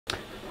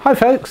Hi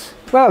folks!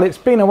 Well, it's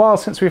been a while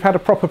since we've had a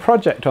proper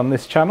project on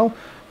this channel,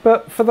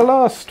 but for the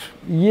last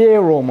year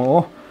or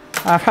more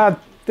I've had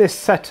this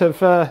set of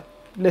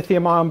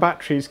lithium-ion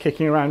batteries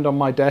kicking around on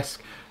my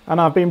desk, and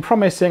I've been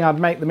promising I'd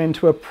make them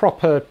into a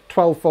proper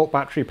 12-volt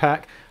battery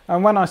pack.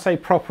 And when I say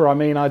proper, I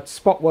mean I'd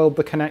spot weld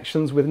the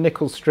connections with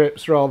nickel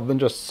strips rather than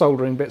just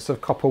soldering bits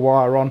of copper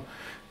wire on.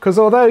 Because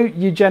although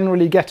you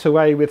generally get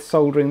away with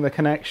soldering the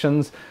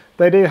connections,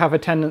 they do have a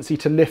tendency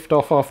to lift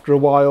off after a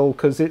while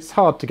because it's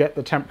hard to get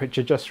the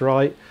temperature just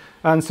right,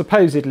 and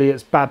supposedly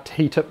it's bad to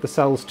heat up the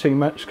cells too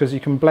much because you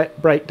can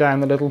break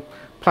down the little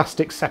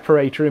plastic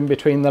separator in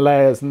between the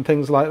layers and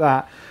things like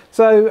that.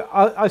 So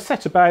I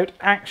set about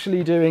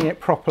actually doing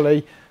it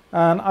properly,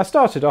 and I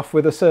started off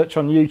with a search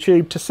on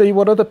YouTube to see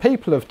what other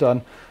people have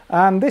done,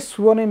 and this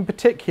one in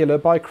particular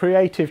by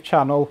Creative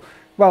Channel,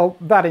 well,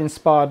 that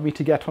inspired me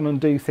to get on and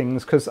do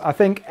things, because I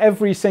think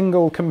every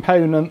single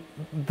component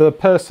the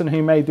person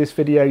who made this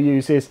video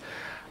uses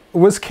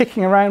was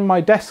kicking around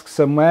my desk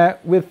somewhere,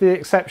 with the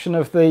exception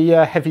of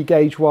the heavy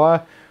gauge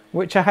wire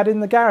which I had in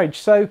the garage.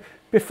 So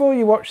before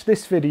you watch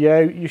this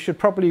video, you should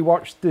probably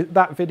watch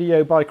that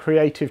video by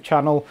Creative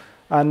Channel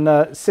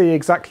and see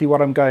exactly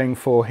what I'm going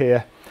for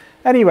here.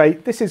 Anyway,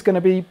 this is going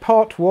to be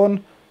part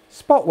 1,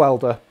 spot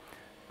welder.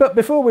 But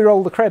before we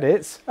roll the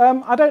credits,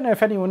 I don't know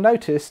if anyone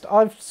noticed,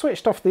 I've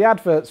switched off the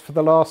adverts for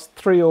the last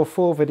 3 or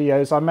 4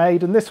 videos I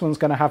made, and this one's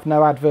going to have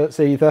no adverts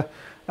either.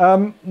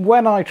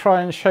 When I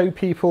try and show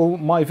people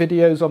my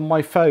videos on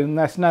my phone,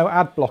 there's no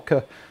ad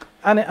blocker,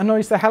 and it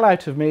annoys the hell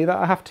out of me that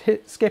I have to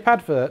hit skip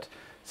advert.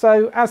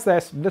 So as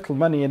there's little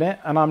money in it,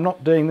 and I'm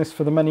not doing this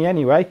for the money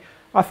anyway,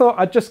 I thought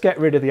I'd just get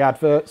rid of the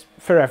adverts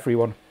for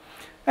everyone.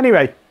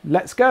 Anyway,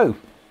 let's go.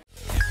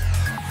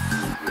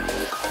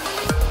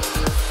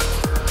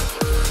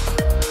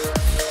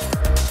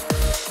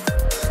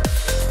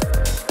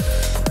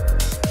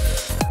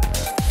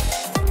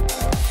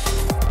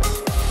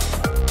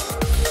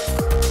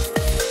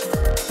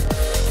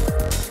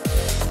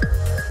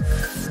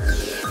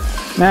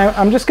 Now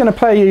I'm just going to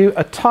play you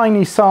a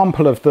tiny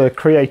sample of the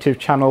Creative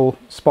Channel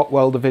spot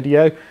welder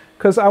video,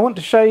 because I want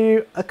to show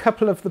you a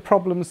couple of the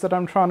problems that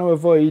I'm trying to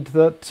avoid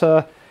that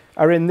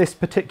are in this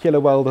particular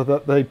welder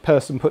that the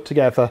person put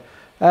together.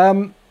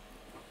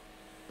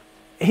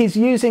 He's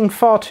using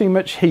far too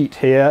much heat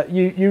here.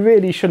 You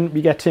really shouldn't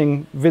be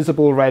getting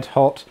visible red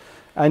hot,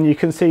 and you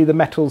can see the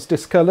metal's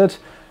discoloured,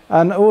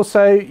 and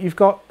also you've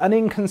got an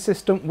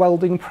inconsistent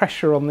welding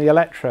pressure on the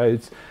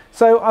electrodes.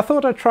 So I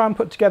thought I'd try and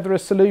put together a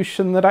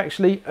solution that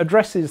actually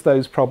addresses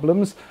those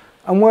problems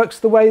and works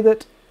the way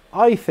that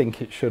I think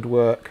it should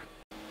work.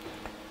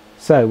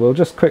 So we'll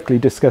just quickly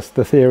discuss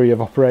the theory of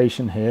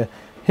operation here.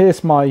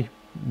 Here's my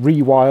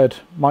rewired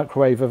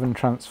microwave oven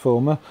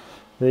transformer.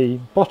 The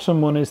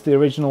bottom one is the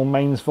original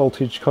mains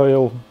voltage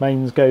coil.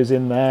 Mains goes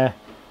in there,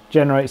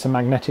 generates a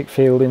magnetic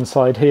field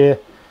inside here.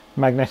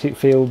 Magnetic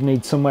field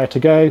needs somewhere to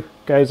go,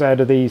 goes out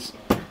of these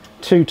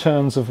 2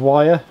 turns of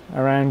wire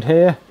around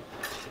here,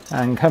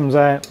 and comes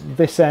out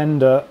this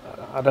end,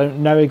 I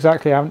don't know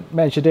exactly, I haven't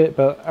measured it,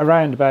 but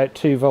around about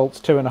 2 volts,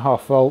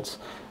 2.5 volts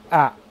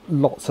at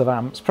lots of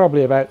amps,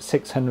 probably about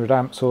 600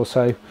 amps or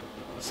so.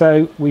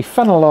 So we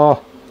funnel our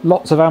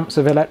lots of amps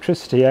of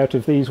electricity out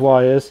of these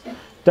wires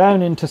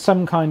down into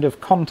some kind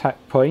of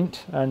contact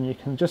point, and you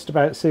can just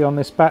about see on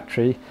this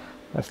battery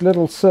there's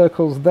little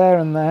circles there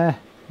and there,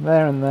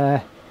 there and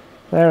there,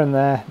 there and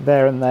there,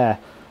 there and there,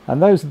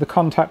 and those are the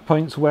contact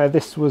points where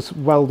this was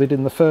welded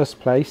in the first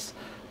place.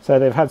 So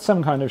they've had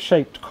some kind of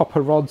shaped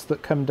copper rods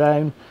that come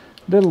down,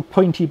 little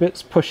pointy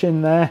bits push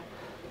in there,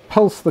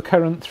 pulse the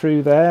current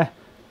through there,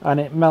 and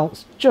it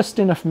melts just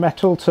enough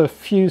metal to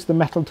fuse the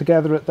metal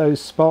together at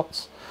those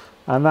spots,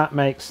 and that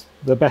makes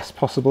the best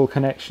possible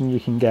connection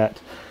you can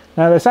get.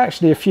 Now there's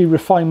actually a few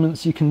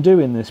refinements you can do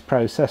in this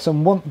process,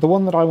 and the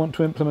one that I want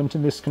to implement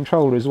in this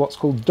controller is what's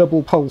called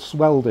double pulse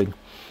welding.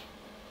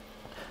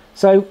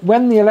 So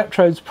when the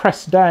electrodes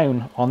press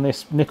down on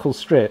this nickel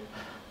strip,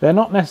 they're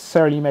not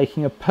necessarily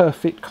making a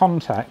perfect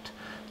contact.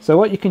 So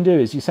what you can do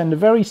is you send a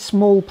very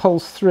small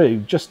pulse through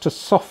just to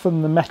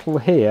soften the metal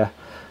here,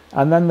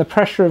 and then the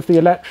pressure of the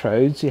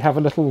electrodes, you have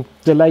a little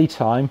delay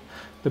time,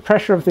 the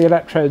pressure of the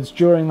electrodes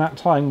during that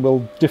time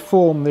will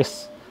deform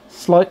this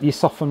slightly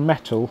softened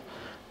metal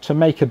to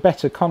make a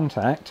better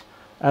contact,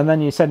 and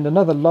then you send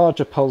another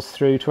larger pulse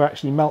through to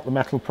actually melt the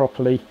metal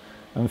properly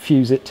and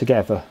fuse it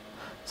together.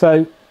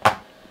 So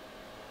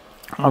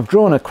I've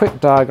drawn a quick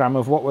diagram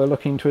of what we're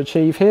looking to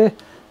achieve here.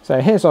 So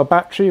here's our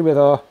battery with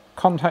our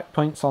contact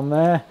points on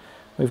there.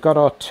 We've got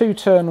our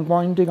 2-turn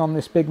winding on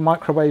this big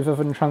microwave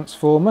oven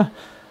transformer,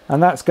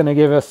 and that's going to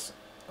give us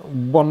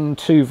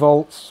 1-2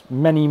 volts,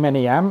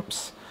 many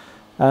amps.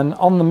 And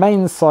on the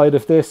main side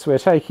of this we're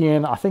taking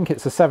in, I think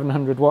it's a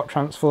 700 watt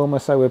transformer,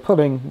 so we're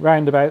pulling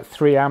round about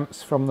 3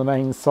 amps from the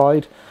mains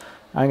side.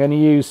 I'm going to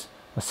use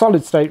a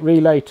solid state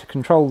relay to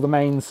control the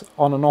mains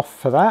on and off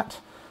for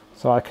that,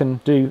 so I can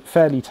do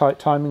fairly tight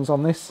timings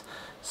on this.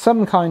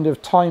 Some kind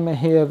of timer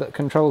here that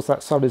controls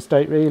that solid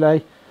state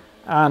relay,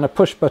 and a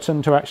push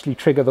button to actually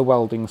trigger the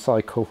welding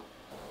cycle.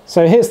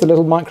 So here's the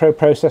little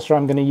microprocessor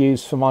I'm going to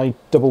use for my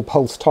double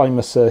pulse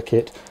timer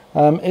circuit.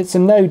 It's a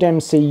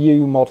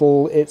NodeMCU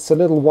model. It's a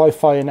little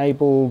Wi-Fi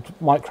enabled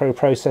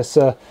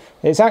microprocessor.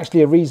 It's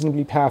actually a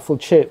reasonably powerful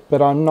chip,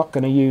 but I'm not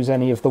going to use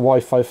any of the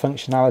Wi-Fi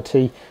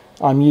functionality.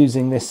 I'm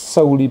using this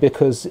solely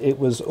because it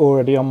was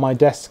already on my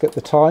desk at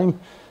the time.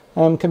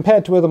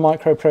 Compared to other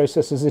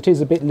microprocessors, it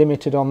is a bit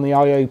limited on the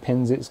I/O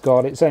pins it's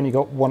got. It's only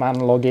got one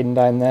analog in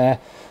down there,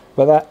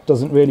 but that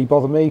doesn't really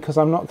bother me because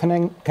I'm not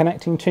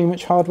connecting too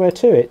much hardware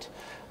to it.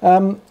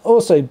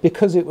 Also,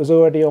 because it was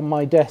already on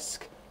my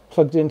desk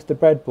plugged into the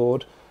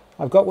breadboard,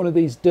 I've got one of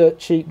these dirt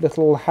cheap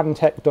little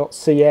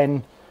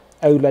Hantec.cn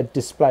OLED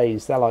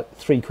displays. They're like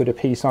 £3 a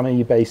piece on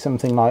eBay,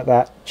 something like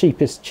that.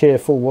 Cheapest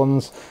cheerful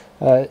ones,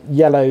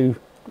 yellow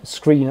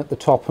screen at the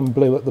top and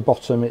blue at the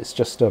bottom. It's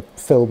just a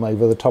film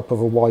over the top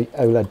of a white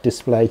OLED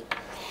display.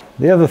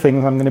 The other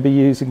things I'm going to be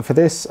using for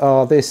this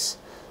are this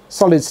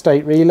solid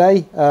state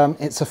relay.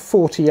 It's a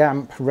 40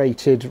 amp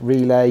rated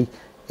relay.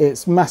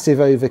 It's massive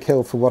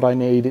overkill for what I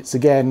need. It's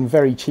again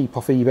very cheap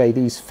off eBay,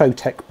 these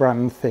Photech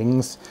brand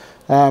things.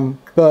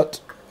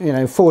 But you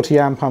know, 40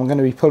 amp, I'm going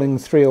to be pulling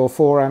 3 or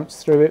 4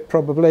 amps through it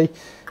probably.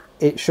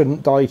 It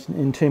shouldn't die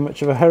in too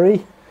much of a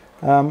hurry.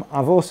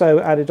 I've also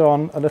added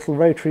on a little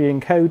rotary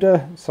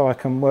encoder so I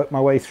can work my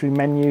way through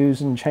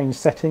menus and change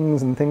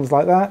settings and things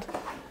like that.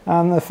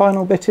 And the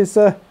final bit is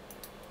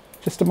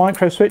just a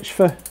microswitch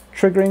for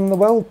triggering the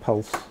weld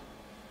pulse.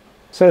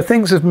 So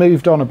things have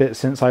moved on a bit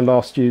since I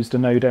last used a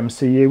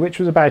NodeMCU, which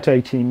was about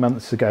 18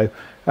 months ago.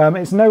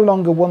 It's no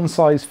longer one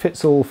size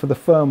fits all for the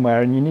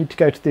firmware, and you need to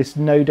go to this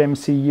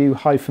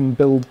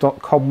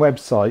NodeMCU-build.com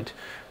website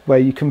where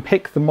you can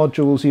pick the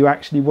modules you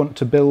actually want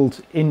to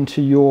build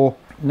into your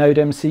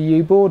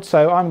NodeMCU board.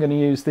 So I'm going to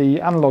use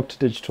the analog to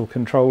digital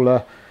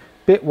controller,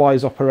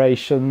 bitwise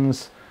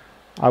operations.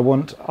 I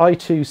want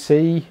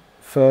I2C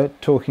for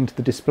talking to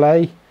the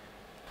display.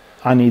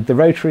 I need the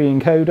rotary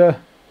encoder,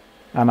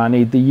 and I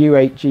need the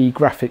U8G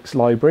graphics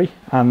library.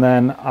 And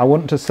then I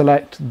want to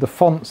select the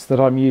fonts that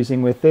I'm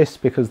using with this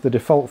because the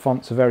default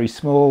fonts are very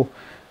small.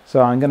 So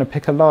I'm going to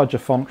pick a larger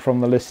font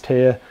from the list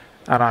here,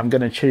 and I'm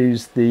going to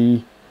choose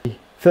the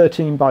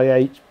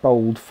 13:8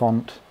 bold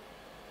font.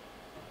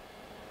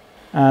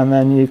 And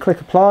then you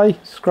click apply,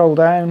 scroll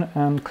down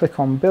and click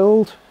on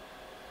build.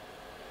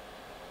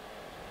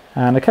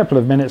 And a couple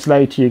of minutes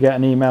later you get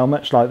an email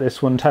much like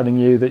this one telling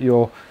you that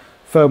your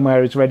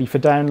firmware is ready for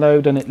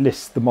download, and it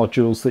lists the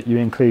modules that you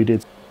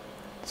included.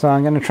 So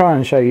I'm going to try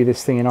and show you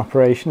this thing in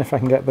operation if I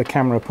can get the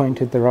camera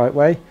pointed the right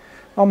way.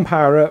 On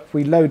power up,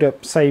 we load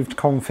up saved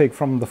config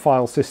from the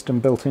file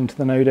system built into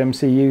the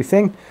NodeMCU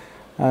thing,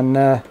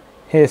 and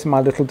here's my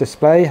little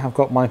display. I've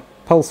got my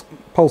pulse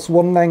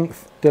 1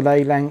 length,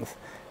 delay length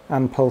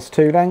and pulse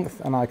 2 length,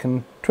 and I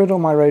can twiddle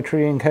my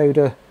rotary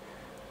encoder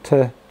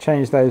to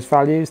change those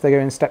values. They go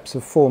in steps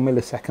of 4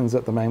 milliseconds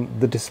at the moment.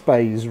 The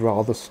display is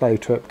rather slow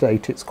to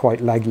update. It's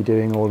quite laggy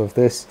doing all of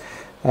this.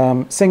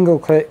 Single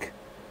click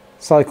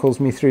cycles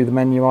me through the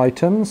menu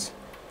items.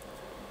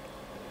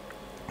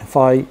 If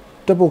I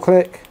double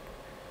click,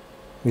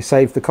 we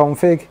save the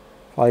config.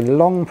 If I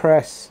long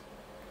press,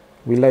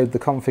 we load the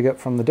config up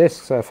from the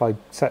disk. So if I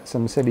set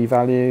some silly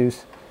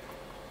values,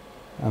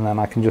 and then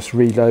I can just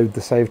reload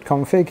the saved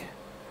config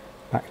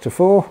back to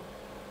 4.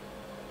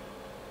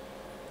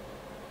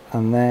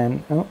 And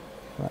then, oh,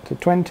 that to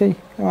 20,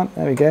 come on,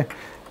 there we go.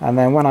 And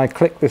then when I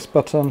click this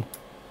button,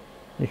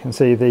 you can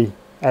see the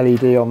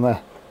LED on the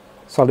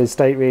solid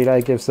state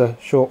relay gives a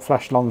short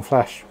flash, long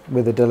flash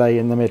with a delay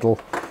in the middle.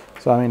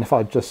 So I mean, if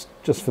I just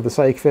for the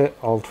sake of it,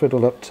 I'll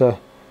twiddle up to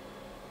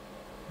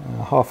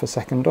half a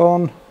second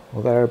on,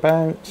 or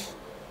thereabouts,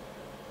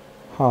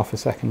 half a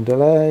second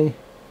delay,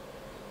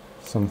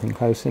 something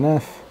close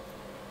enough,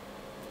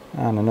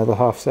 and another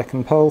half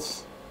second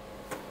pulse,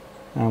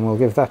 and we'll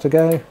give that a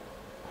go.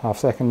 Half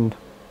second,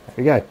 there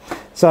we go.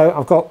 So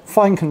I've got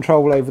fine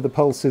control over the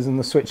pulses and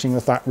the switching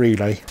of that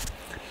relay.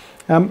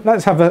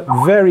 Let's have a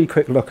very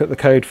quick look at the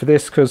code for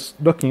this, because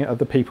looking at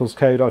other people's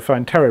code I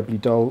find terribly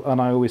dull, and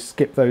I always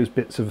skip those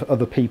bits of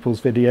other people's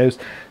videos.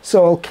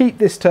 So I'll keep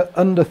this to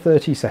under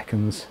 30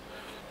 seconds.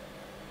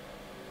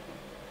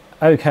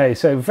 Okay,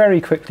 so very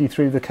quickly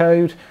through the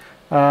code.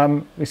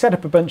 We set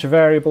up a bunch of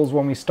variables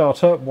when we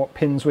start up, what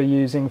pins we're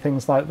using,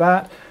 things like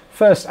that.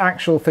 First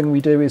actual thing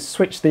we do is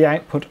switch the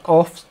output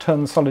off,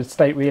 turn the solid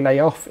state relay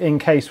off in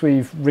case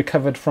we've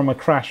recovered from a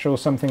crash or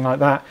something like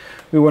that.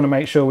 We want to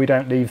make sure we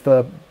don't leave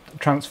the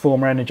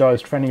transformer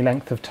energized for any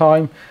length of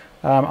time.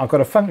 I've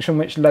got a function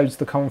which loads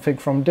the config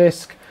from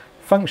disk,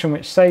 function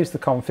which saves the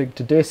config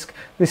to disk.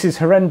 This is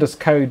horrendous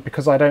code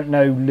because I don't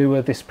know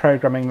Lua, this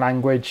programming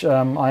language.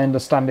 I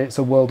understand it's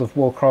a World of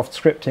Warcraft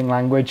scripting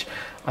language.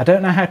 I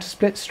don't know how to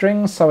split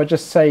strings, so I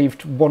just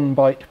saved 1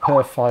 byte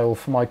per file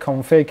for my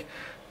config.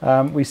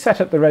 We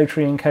set up the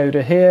rotary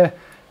encoder here.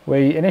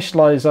 We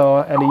initialize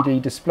our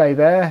LED display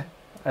there,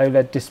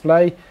 OLED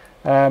display.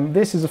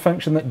 This is a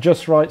function that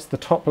just writes the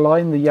top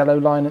line, the yellow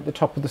line at the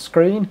top of the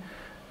screen.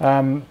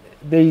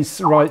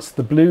 These writes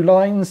the blue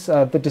lines.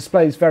 The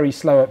display is very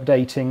slow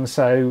updating,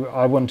 so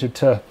I wanted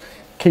to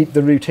keep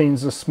the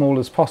routines as small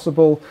as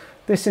possible.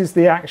 This is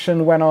the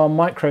action when our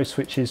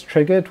microswitch is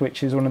triggered,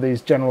 which is one of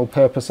these general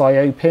purpose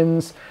I/O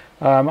pins.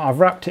 I've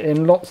wrapped it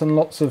in lots and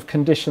lots of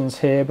conditions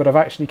here, but I've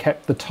actually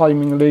kept the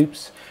timing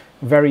loops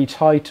very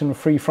tight and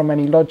free from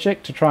any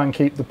logic to try and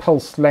keep the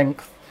pulse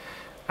length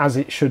as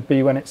it should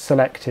be when it's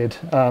selected.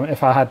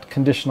 If I had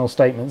conditional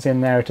statements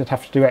in there, it'd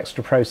have to do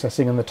extra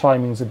processing and the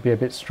timings would be a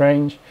bit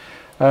strange.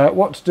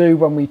 What to do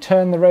when we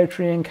turn the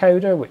rotary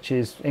encoder, which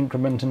is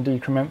increment and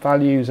decrement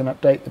values, and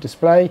update the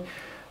display.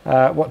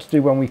 What to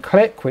do when we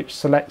click, which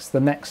selects the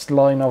next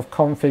line of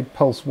config,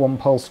 pulse 1,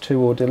 pulse 2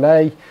 or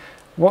delay.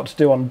 What to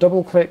do on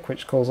double click,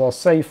 which calls our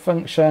save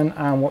function,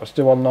 and what to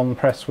do on long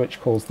press,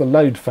 which calls the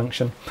load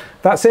function.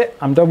 That's it,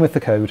 I'm done with the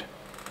code.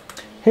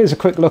 Here's a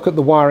quick look at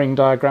the wiring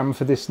diagram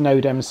for this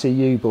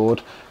NodeMCU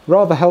board.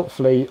 Rather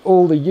helpfully,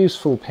 all the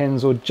useful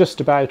pins, or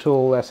just about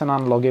all, there's an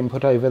analog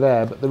input over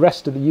there, but the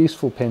rest of the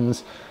useful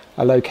pins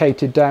are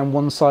located down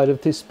one side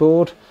of this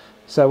board.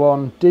 So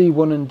on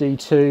D1 and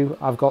D2,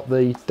 I've got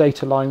the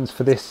data lines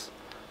for this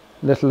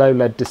little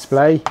OLED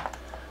display.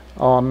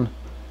 On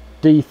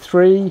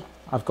D3,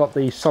 I've got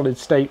the solid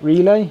state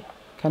relay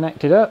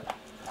connected up.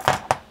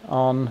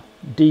 On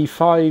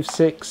D5,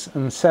 6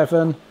 and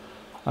 7,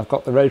 I've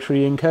got the rotary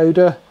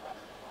encoder,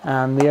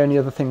 and the only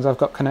other things I've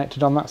got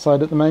connected on that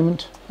side at the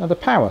moment are the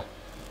power.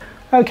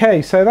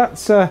 Okay, so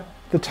that's the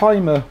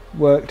timer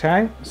worked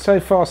out. So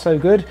far so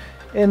good.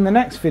 In the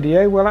next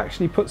video we'll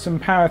actually put some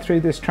power through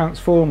this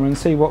transformer and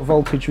see what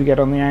voltage we get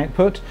on the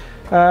output.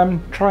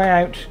 Try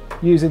out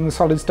using the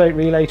solid state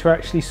relay to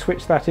actually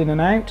switch that in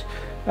and out,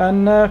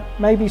 and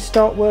maybe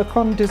start work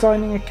on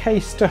designing a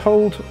case to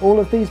hold all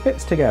of these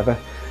bits together.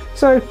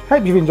 So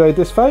hope you've enjoyed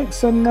this,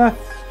 folks, and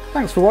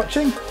thanks for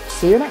watching.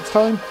 See you next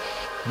time.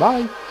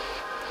 Bye.